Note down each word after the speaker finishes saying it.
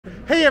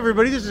Hey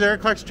everybody, this is Eric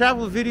Clark's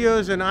Travel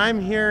Videos, and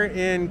I'm here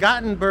in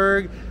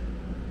Gothenburg,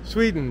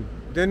 Sweden,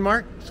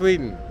 Denmark,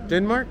 Sweden,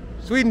 Denmark,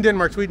 Sweden,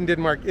 Denmark, Sweden,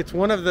 Denmark. It's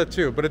one of the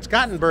two, but it's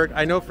Gothenburg,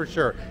 I know for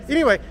sure.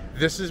 Anyway,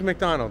 this is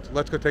McDonald's.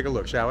 Let's go take a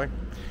look, shall we?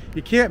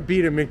 You can't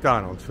beat a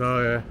McDonald's,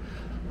 so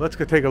let's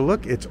go take a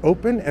look. It's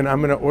open, and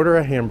I'm gonna order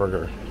a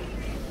hamburger.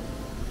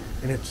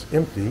 And it's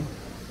empty.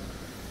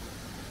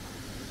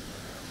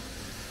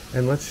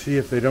 And let's see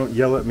if they don't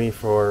yell at me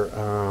for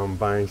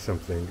buying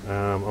something.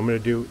 I'm going to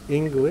do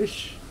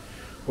English,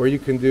 or you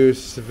can do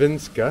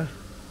Svenska.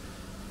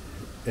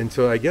 And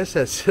so I guess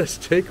that says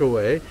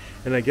takeaway,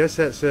 and I guess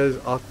that says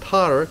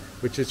altar,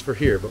 which is for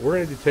here, but we're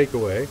going to do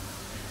takeaway.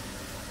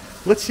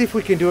 Let's see if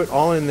we can do it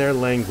all in their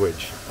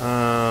language.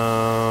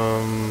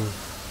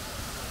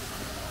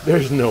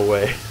 There's no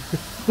way.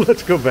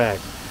 Let's go back.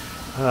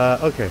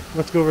 Okay,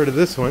 let's go over to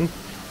this one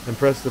and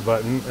press the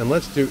button, and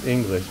let's do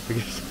English,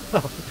 because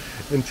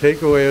and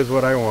takeaway is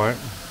what I want.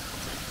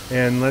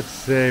 And let's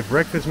say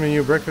breakfast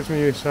menu,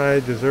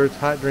 side, desserts,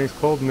 hot drinks,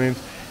 cold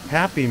drinks,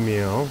 happy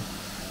meal.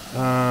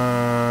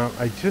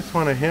 I just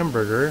want a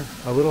hamburger,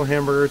 a little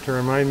hamburger to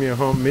remind me of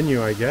home.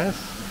 Menu, I guess.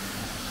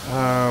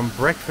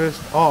 Breakfast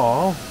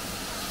all.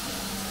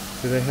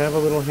 Do they have a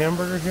little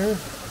hamburger here?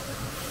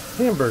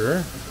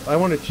 Hamburger. I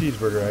want a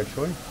cheeseburger,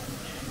 actually.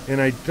 And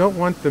I don't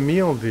want the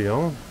meal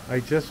deal. I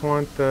don't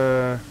want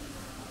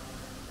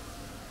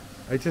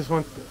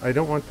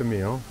the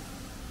meal.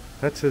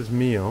 That says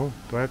meal.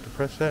 Do I have to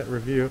press that?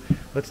 Review.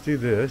 Let's do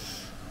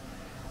this.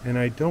 And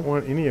I don't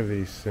want any of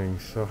these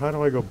things. So how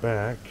do I go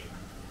back?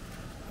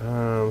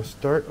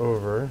 Start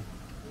over.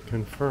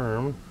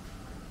 Confirm.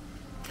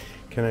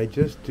 Can I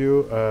just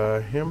do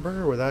a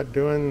hamburger without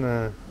doing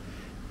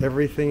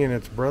everything and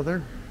its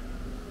brother?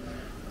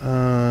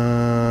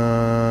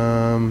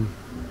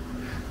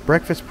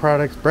 Breakfast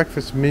products,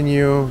 breakfast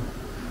menu,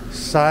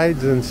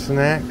 sides and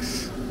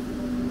snacks,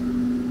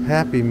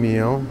 happy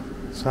meal.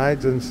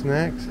 Sides and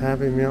snacks,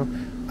 happy meal.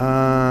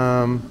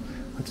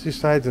 Let's do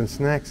sides and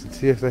snacks and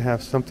see if they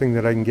have something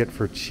that I can get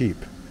for cheap.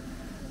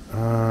 They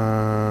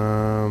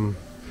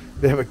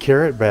have a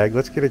carrot bag.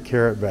 Let's get a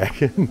carrot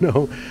bag.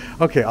 No.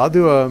 Okay, I'll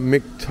do a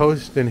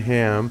McToast and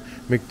ham,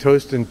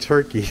 McToast and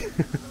turkey.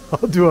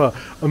 I'll do a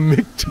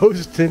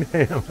McToast and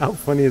ham. How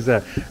funny is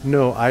that?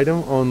 No,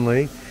 item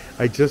only.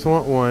 I just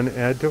want one.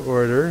 Add to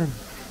order.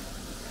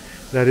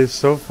 That is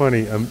so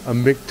funny. A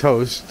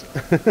McToast.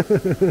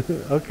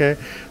 Okay,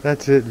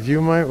 that's it. View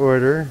my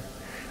order.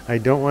 I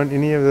don't want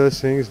any of those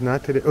things.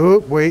 Not today. Oh,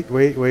 wait.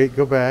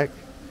 Go back.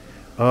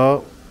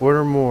 Oh,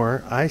 order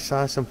more. I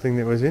saw something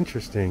that was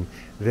interesting.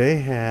 They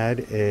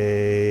had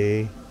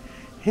a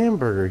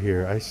hamburger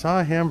here. I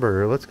saw a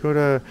hamburger. Let's go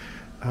to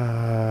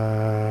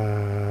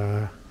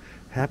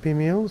Happy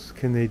Meals.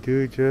 Can they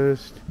do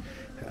just...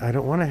 I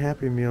don't want a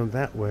Happy Meal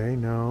that way.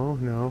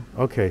 No.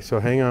 Okay,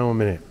 so hang on 1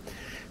 minute.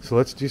 So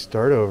let's do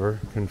start over,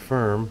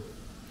 confirm.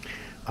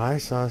 I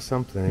saw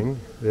something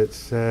that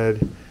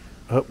said,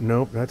 oh,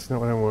 nope, that's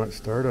not what I want.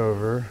 Start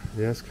over.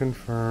 Yes,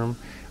 confirm.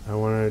 I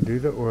want to do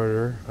the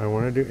order. I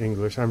want to do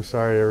English. I'm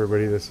sorry,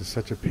 everybody. This is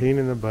such a pain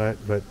in the butt.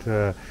 But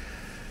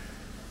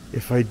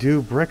if I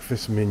do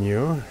breakfast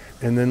menu,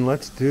 and then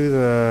let's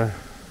do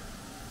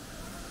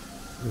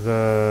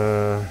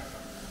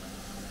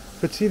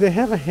but see, they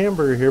have a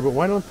hamburger here, but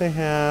why don't they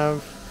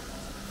have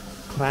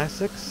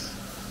classics?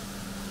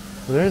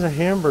 Well, there's a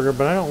hamburger,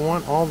 but I don't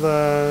want all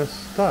the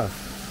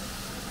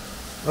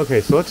stuff. Okay,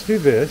 so let's do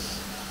this.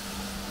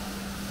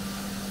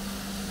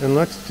 And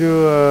let's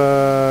do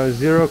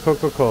zero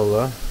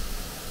Coca-Cola.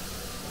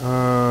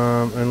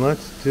 And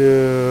let's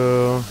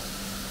do...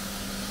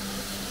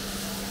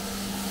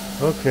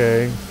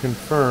 Okay,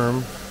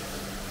 confirm.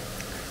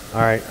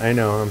 Alright, I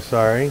know, I'm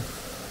sorry.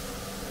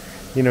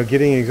 You know,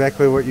 getting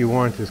exactly what you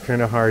want is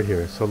kind of hard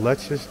here. So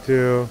let's just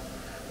do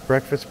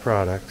breakfast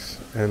products.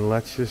 And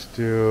let's just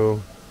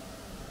do...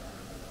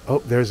 Oh,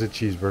 there's a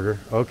cheeseburger.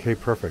 Okay,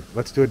 perfect.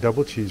 Let's do a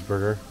double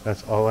cheeseburger.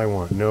 That's all I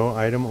want. No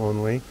item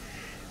only.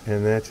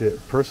 And that's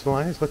it.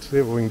 Personalized? Let's see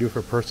what we can do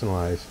for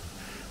personalized.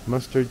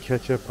 Mustard,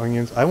 ketchup,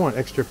 onions. I want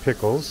extra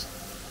pickles.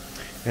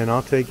 And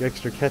I'll take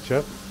extra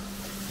ketchup.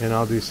 And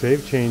I'll do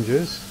save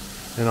changes.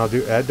 And I'll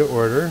do add to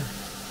order.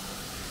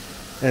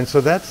 And so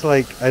that's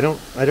like, I don't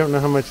know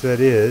how much that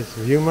is.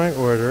 View my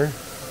order.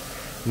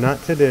 Not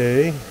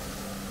today.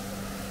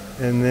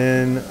 And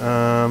then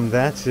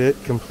that's it.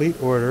 Complete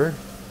order.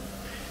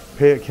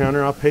 Pay at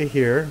counter, I'll pay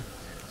here.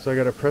 So I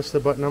got to press the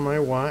button on my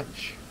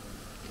watch.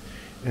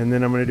 And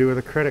then I'm going to do it with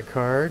a credit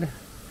card.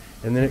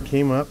 And then it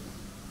came up.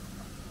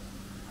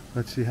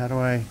 Let's see, how do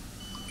I...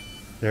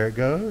 There it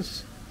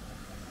goes.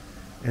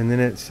 And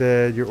then it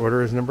said your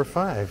order is number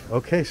 5.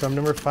 Okay, so I'm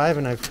number 5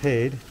 and I've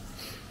paid.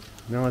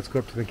 Now let's go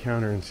up to the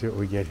counter and see what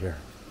we get here.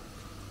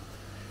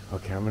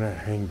 Okay, I'm going to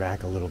hang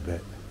back a little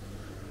bit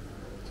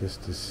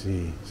just to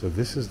see. So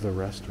this is the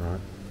restaurant.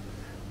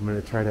 I'm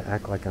going to try to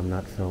act like I'm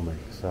not filming.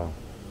 So...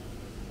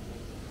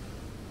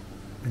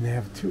 And they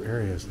have 2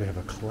 areas. They have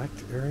a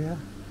collect area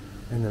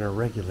and then a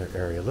regular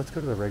area. Let's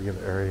go to the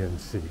regular area and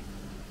see.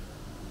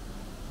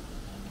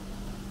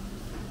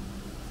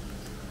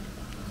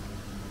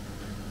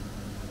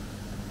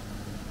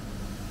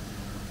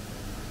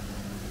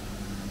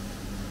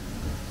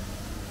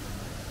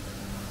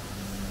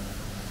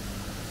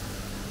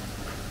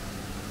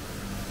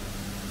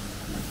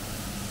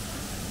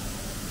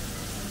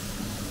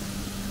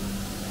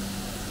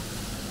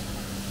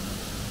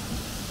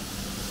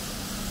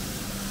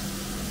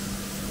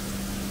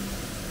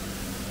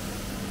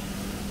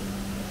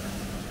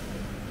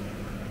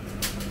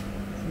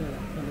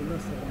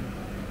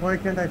 Why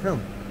can't I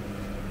film?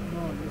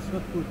 No, it's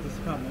not good, this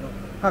camera.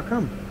 How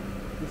come?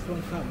 This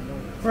one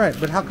camera. Right,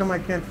 but how come I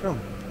can't film?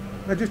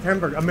 No, just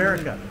Hamburg,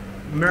 America.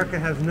 America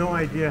has no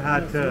idea how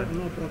Yes, to...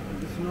 no problem,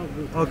 it's not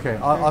good. Okay,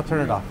 I'll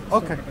turn it off.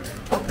 Okay,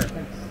 okay.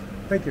 Thanks.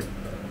 Thank you.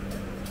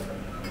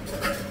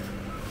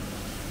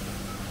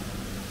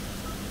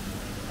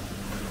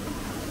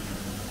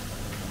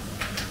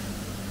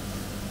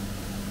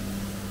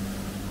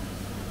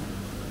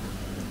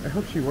 I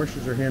hope she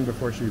washes her hand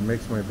before she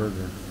makes my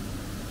burger.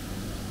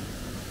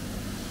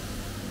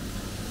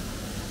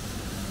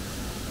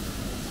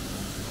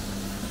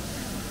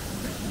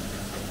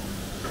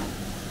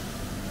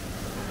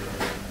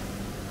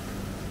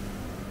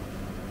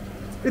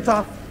 It's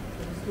off.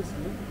 Excuse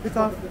me. It's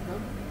off. Stop the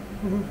cam.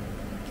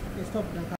 Mhm. Stop the cam.